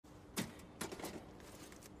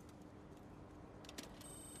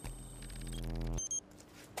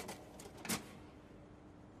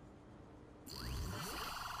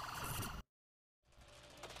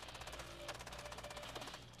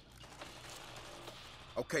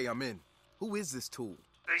Okay, I'm in. Who is this tool?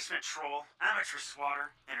 Basement troll, amateur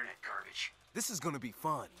swatter, internet garbage. This is gonna be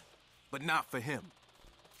fun, but not for him.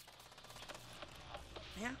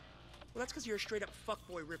 Yeah? Well, that's because you're a straight-up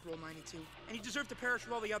fuckboy, Rickroll 92, and you deserve to perish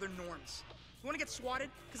with all the other norms. You want to get swatted?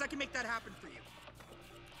 Because I can make that happen for you.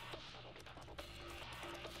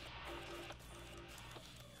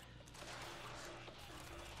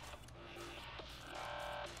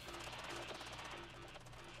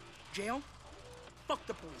 Jail? Fuck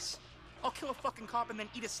the police. I'll kill a fucking cop and then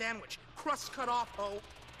eat a sandwich. Crust cut off, ho.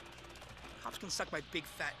 Cops can suck my big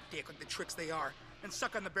fat dick like the tricks they are, and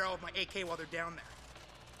suck on the barrel of my AK while they're down there.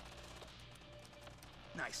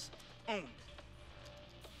 Nice. Owned.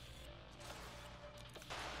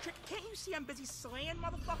 Can't you see I'm busy slaying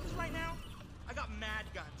motherfuckers right now? I got mad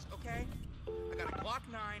guns, okay? I got a Glock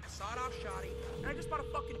 9, a sawed-off shotty, and I just bought a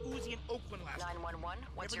fucking Uzi in Oakland last week. 911,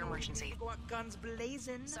 what's your emergency? Go out guns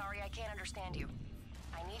blazing. Sorry, I can't understand you.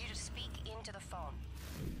 I need you to speak into the phone.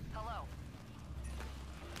 Hello?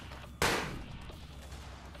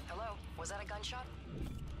 Hello? Was that a gunshot?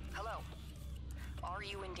 Hello? Are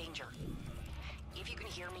you in danger? If you can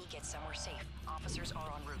hear me, get somewhere safe. Officers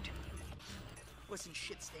are en route. Listen,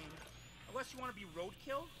 shit stain. Unless you want to be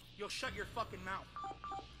roadkill, you'll shut your fucking mouth.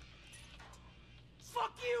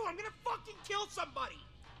 Fuck you! I'm gonna fucking kill somebody!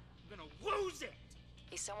 I'm gonna lose it!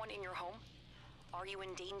 Is someone in your home? Are you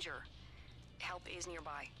in danger? Help is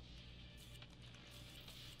nearby.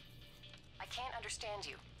 I can't understand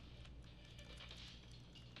you.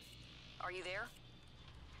 Are you there?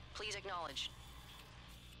 Please acknowledge.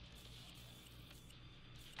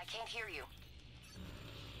 I can't hear you.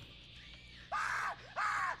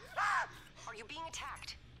 Are you being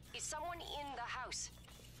attacked? Is someone in the house?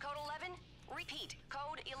 Code 11? Repeat,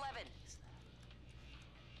 code 11.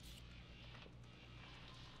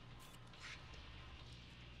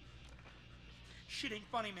 Shit ain't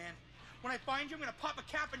funny, man. When I find you, I'm gonna pop a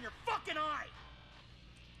cap in your fucking eye!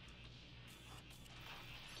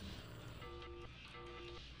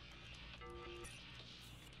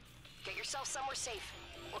 Get yourself somewhere safe.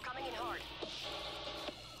 We're coming in hard.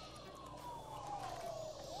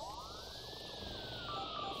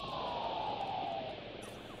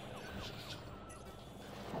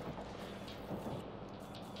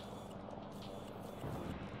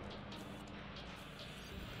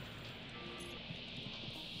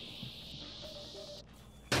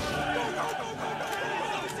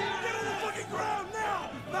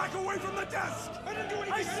 Back away from the desk! I didn't do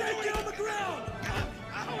anything! I said get on the ground!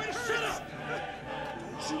 Ow, it hurts! Shut up!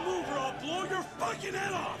 Don't you move or I'll blow your fucking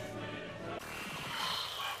head off!